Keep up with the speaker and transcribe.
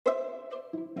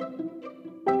What's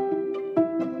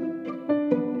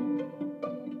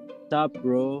up,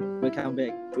 bro? Welcome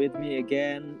back with me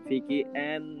again, Ficki,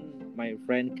 and my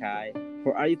friend Kai.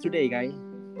 How are you today, Kai?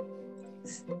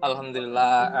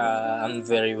 Alhamdulillah, I'm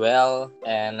very well.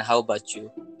 And how about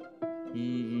you?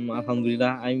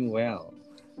 Alhamdulillah, I'm well.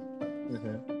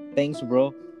 Mhm. Thanks,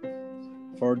 bro,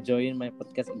 for joining my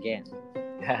podcast again.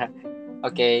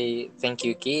 Okay, thank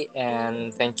you, Ki,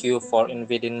 and thank you for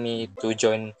inviting me to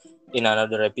join in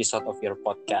another episode of your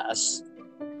podcast.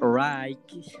 Alright,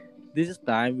 this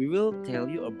time we will tell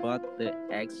you about the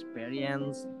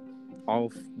experience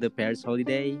of the Paris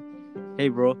holiday.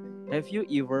 Hey, bro, have you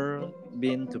ever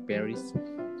been to Paris?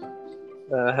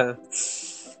 Uh,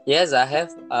 yes, I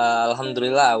have.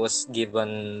 Alhamdulillah, I was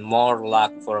given more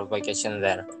luck for a vacation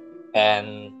there.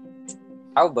 And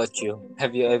how about you?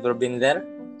 Have you ever been there?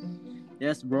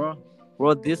 Yes, bro.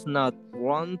 Bro, this not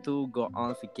want to go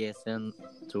on vacation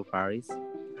to Paris?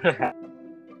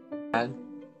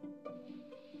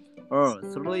 Oh,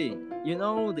 certainly. You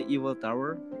know the Eiffel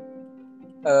Tower?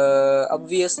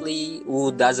 Obviously,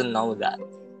 who doesn't know that?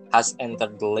 Has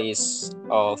entered the list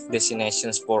of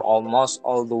destinations for almost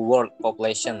all the world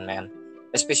population, man.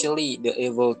 Especially the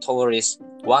Eiffel Tower is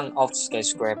one of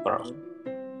skyscraper.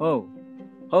 Oh,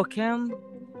 how come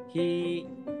he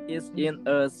is in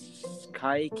a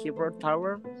skykeeper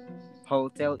tower?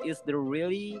 Hotel is the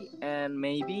really, and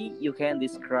maybe you can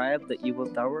describe the Eiffel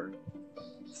Tower?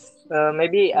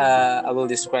 Maybe I will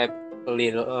describe a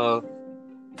little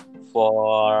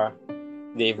for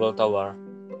the Eiffel Tower.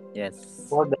 Yes.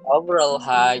 For the overall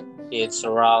height, it's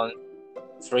around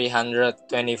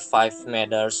 325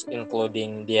 meters,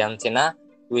 including the antenna,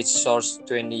 which soars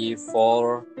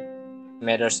 24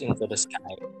 meters into the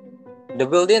sky. The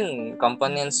building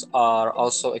components are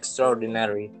also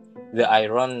extraordinary. The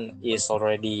iron is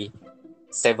already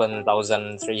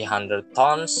 7,300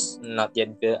 tons, not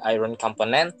yet the iron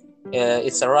component.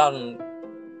 It's around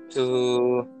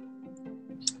to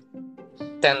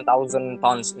 10,000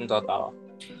 tons in total.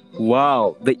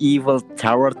 Wow, the Eiffel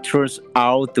Tower turns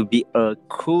out to be a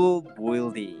cool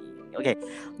building. Okay,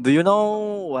 do you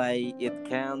know why it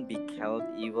can be called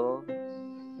evil?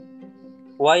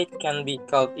 Why it can be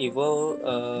called evil?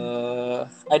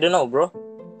 I don't know, bro.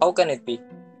 How can it be?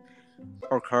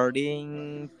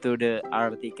 According to the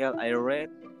article I read,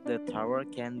 the tower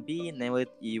can be named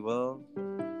evil,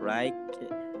 right?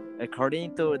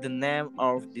 According to the name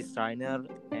of designer,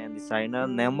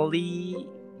 namely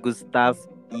Gustav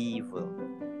Eiffel.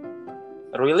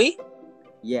 Really?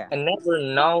 Yeah. I never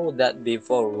know that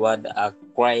before. What a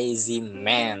crazy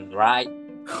man, right?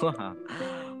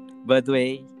 By the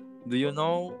way, do you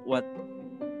know what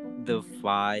the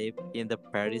vibe in the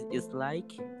Paris is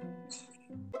like?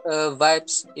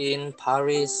 Vibes in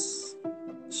Paris.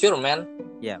 Sure, man.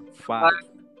 Yeah, vibe.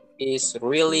 Is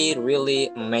really,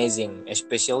 really amazing,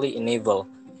 especially in Eiffel.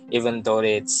 Even though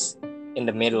it's in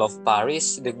the middle of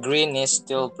Paris, the green is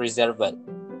still preserved.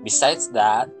 Besides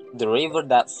that, the river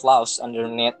that flows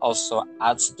underneath also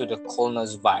adds to the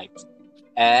coolness vibes.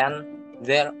 And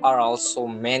there are also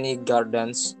many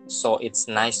gardens, so it's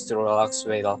nice to relax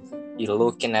while you're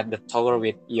looking at the tower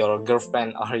with your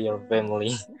girlfriend or your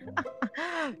family.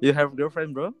 You have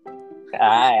girlfriend, bro?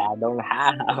 I don't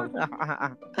have.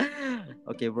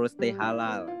 Okay, bro, stay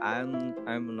halal.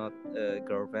 I'm not a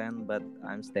girlfriend, but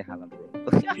I'm stay halal, bro.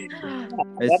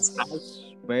 That's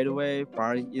nice. By the way,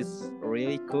 Paris is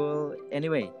really cool.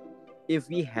 Anyway, if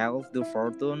we have the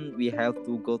fortune, we have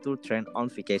to go to train on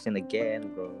vacation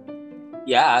again, bro.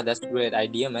 Yeah, that's a great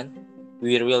idea, man.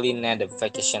 We really need a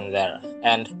vacation there.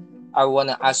 And I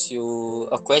wanna ask you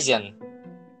a question.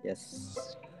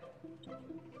 Yes.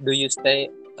 Do you stay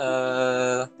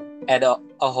at a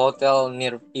hotel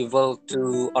near Evil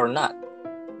 2 or not?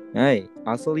 Hey,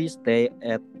 actually stay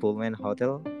at Pullman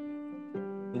Hotel.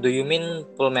 Do you mean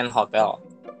Pullman Hotel?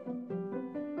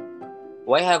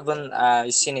 Why haven't I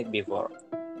seen it before?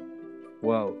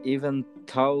 Wow, even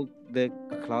though the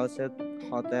closest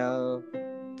hotel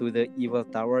to the Evil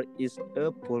Tower is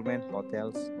a Pullman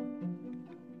Hotel.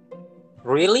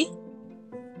 Really?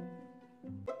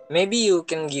 Maybe you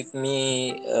can give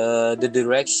me the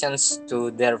directions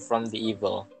to there from the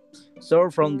Evil. So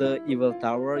from the Evil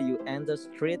Tower, you enter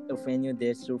Street Avenue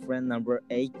de Suffren number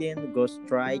 18, go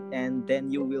straight, and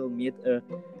then you will meet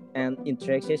an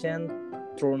intersection.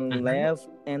 Turn Mhm. left,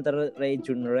 enter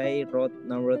Region Ray Road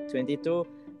number 22,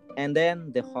 and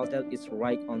then the hotel is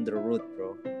right on the route,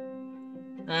 bro.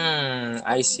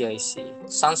 I see, I see.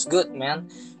 Sounds good,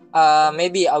 man.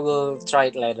 Maybe I will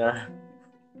try it later.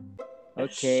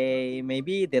 Okay,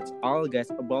 maybe that's all, guys,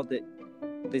 about the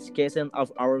discussion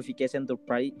of our vacation to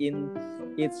Paris in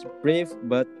it's brief,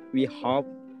 but we hope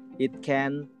it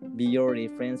can be your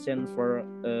reference for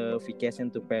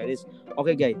vacation to Paris.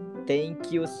 Okay, guys,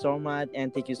 thank you so much,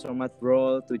 and thank you so much,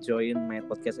 bro, to join my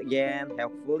podcast again.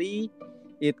 Hopefully,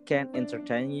 it can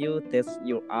entertain you. That's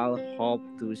you all. Hope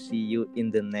to see you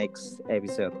in the next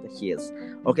episode. Yes.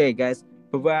 Okay, guys.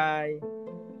 Bye bye.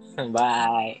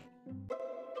 Bye.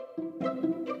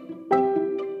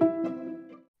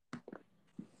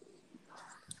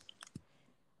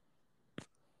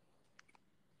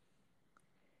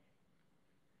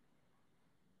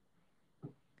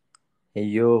 Hey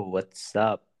yo, what's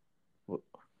up?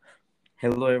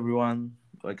 Hello everyone.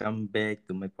 Welcome back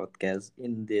to my podcast.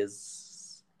 In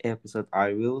this episode,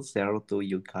 I will share to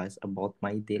you guys about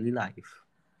my daily life.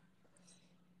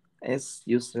 As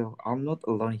usual, I'm not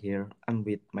alone here. I'm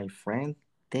with my friend.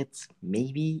 That's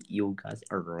maybe you guys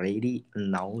already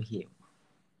know him.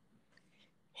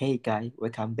 Hey guy,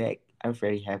 welcome back. I'm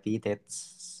very happy that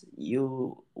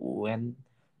you went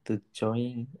to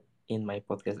join in my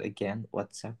podcast again.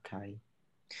 What's up, Kai?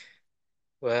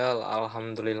 Well,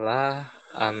 Alhamdulillah,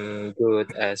 I'm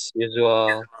good as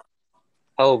usual.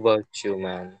 How about you,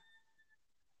 man?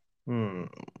 Hmm.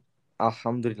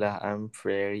 Alhamdulillah, I'm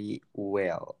very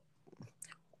well.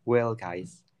 Well,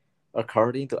 guys,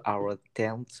 according to our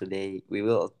theme today, we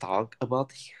will talk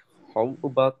about how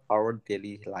about our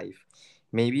daily life.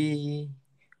 Maybe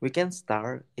we can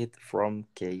start it from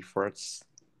K first.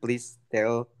 Please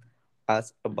tell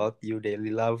us about your daily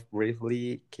life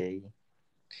briefly, K.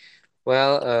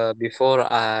 Well,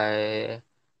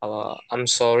 I'm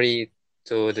sorry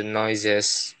to the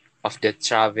noises of the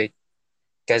traffic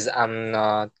because I'm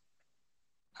not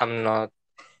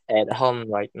at home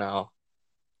right now.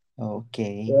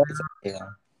 Okay, Yeah. it's okay.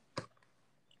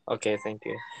 Okay, thank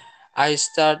you. I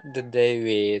start the day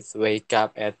with wake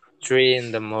up at 3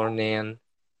 in the morning.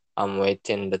 I'm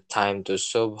waiting the time to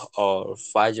subh or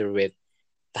fajr with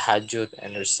tahajjud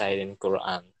and reciting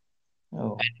Quran.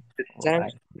 Oh, The time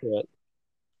right. that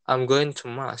I'm going to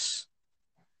mass.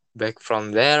 Back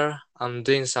from there, I'm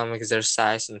doing some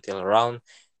exercise until around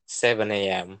 7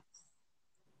 a.m.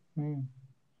 Hmm,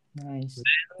 nice.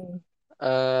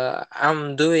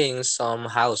 I'm doing some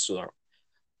housework.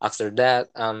 After that,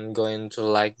 I'm going to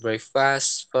like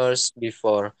breakfast first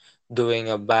before doing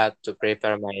a bath to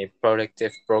prepare my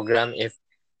productive program if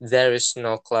there is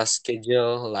no class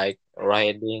schedule like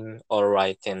reading or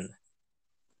writing.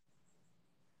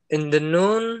 In the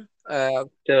noon,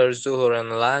 after Zuhur and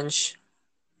lunch,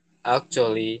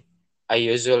 actually, I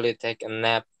usually take a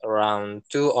nap around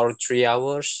 2 or 3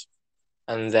 hours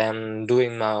and then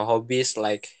doing my hobbies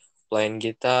like playing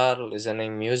guitar,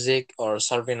 listening music, or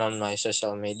surfing on my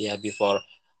social media before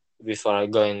I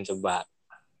go into bed.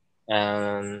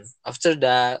 And after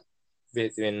that,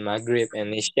 between Maghrib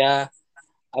and Isha,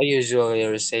 I usually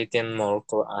reciting more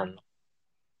Quran.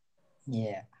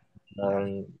 Yeah,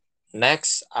 nice.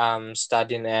 Next, I'm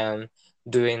studying and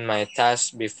doing my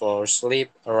tasks before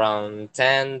sleep around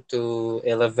 10 to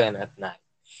 11 at night.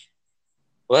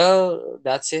 Well,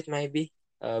 that's it, maybe.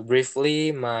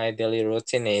 Briefly, my daily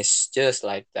routine is just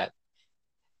like that.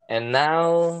 And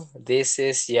now, this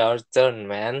is your turn,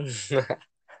 man.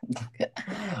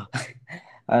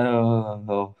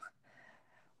 Oh,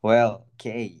 well,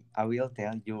 okay. I will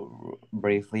tell you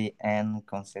briefly and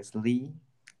concisely.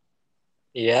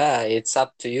 Yeah, it's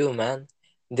up to you, man.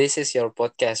 This is your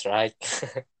podcast, right?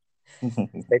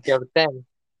 Take your time.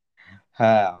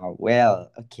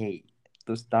 Well, okay.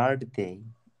 To start the day,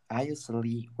 I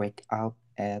usually wake up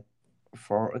at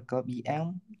 4 o'clock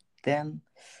p.m. Then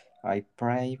I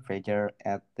pray prayer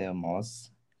at the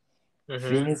mosque. Mm-hmm.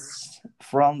 Finish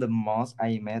from the mosque,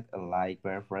 I met a light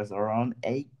breakfast around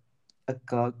 8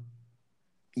 o'clock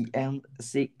p.m.,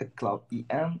 6 o'clock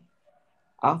p.m.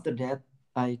 After that,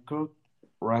 I cook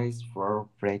rice for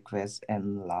breakfast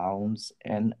and lunch,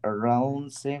 and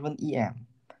around 7 a.m.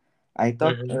 I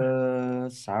took Mm-hmm. a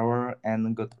shower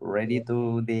and got ready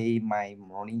to do my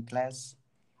morning class.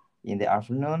 In the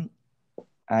afternoon,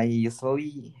 I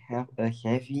usually have a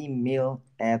heavy meal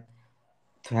at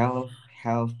 12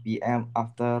 half p.m.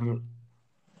 after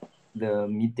the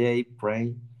midday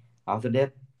prayer. After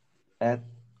that, at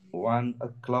 1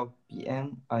 o'clock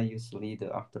p.m., I usually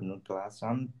the afternoon class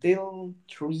until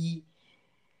 3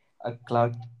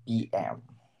 o'clock p.m.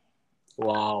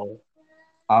 Wow.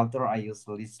 After I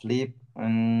usually sleep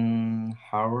an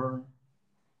hour,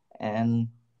 and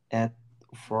at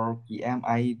 4 p.m.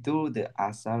 I do the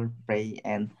asar pray,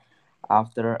 and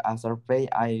after asar pray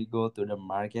I go to the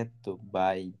market to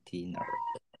buy dinner.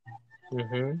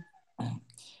 Mm-hmm.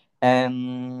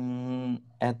 And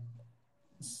at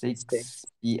 6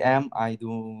 p.m. I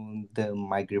do the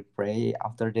Maghrib pray.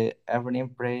 After the evening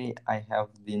pray, I have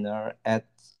dinner at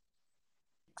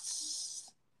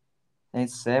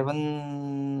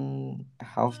 7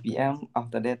 half p.m.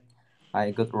 After that,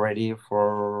 I got ready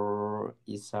for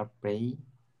Isha pray.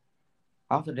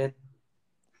 After that,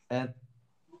 at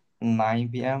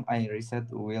 9 p.m. I reset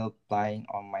while playing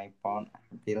on my phone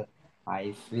until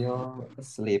I feel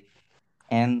asleep.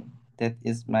 And that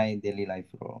is my daily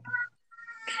life, bro.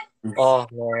 It's- Oh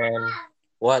man,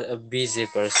 what a busy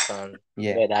person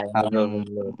yeah, that I ever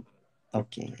met.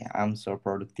 okay. I'm so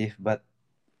productive, but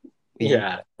we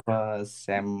Yeah. have a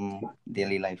same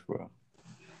daily life, bro.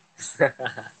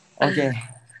 Okay,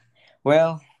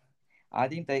 well, I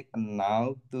think take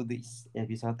now to this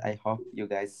episode. I hope you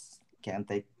guys can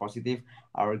take positive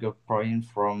or good point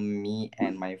from me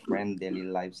and my friend daily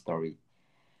life story.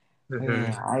 Okay,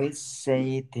 Mhm. I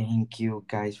say thank you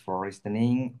guys for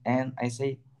listening, and I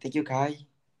say thank you, Kai,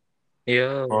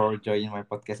 Yo, for joining my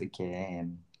podcast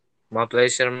again. my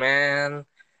pleasure, man.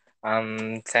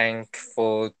 I'm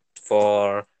thankful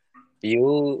for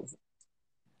you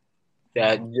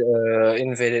that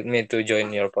invited me to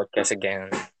join your podcast again.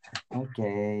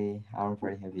 Okay, I'm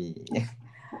very happy.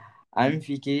 I'm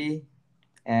Vicky,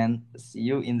 and see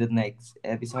you in the next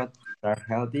episode. Start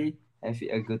healthy. Have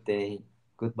a good day.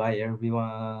 Goodbye,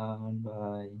 everyone.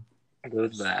 Bye.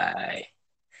 Goodbye.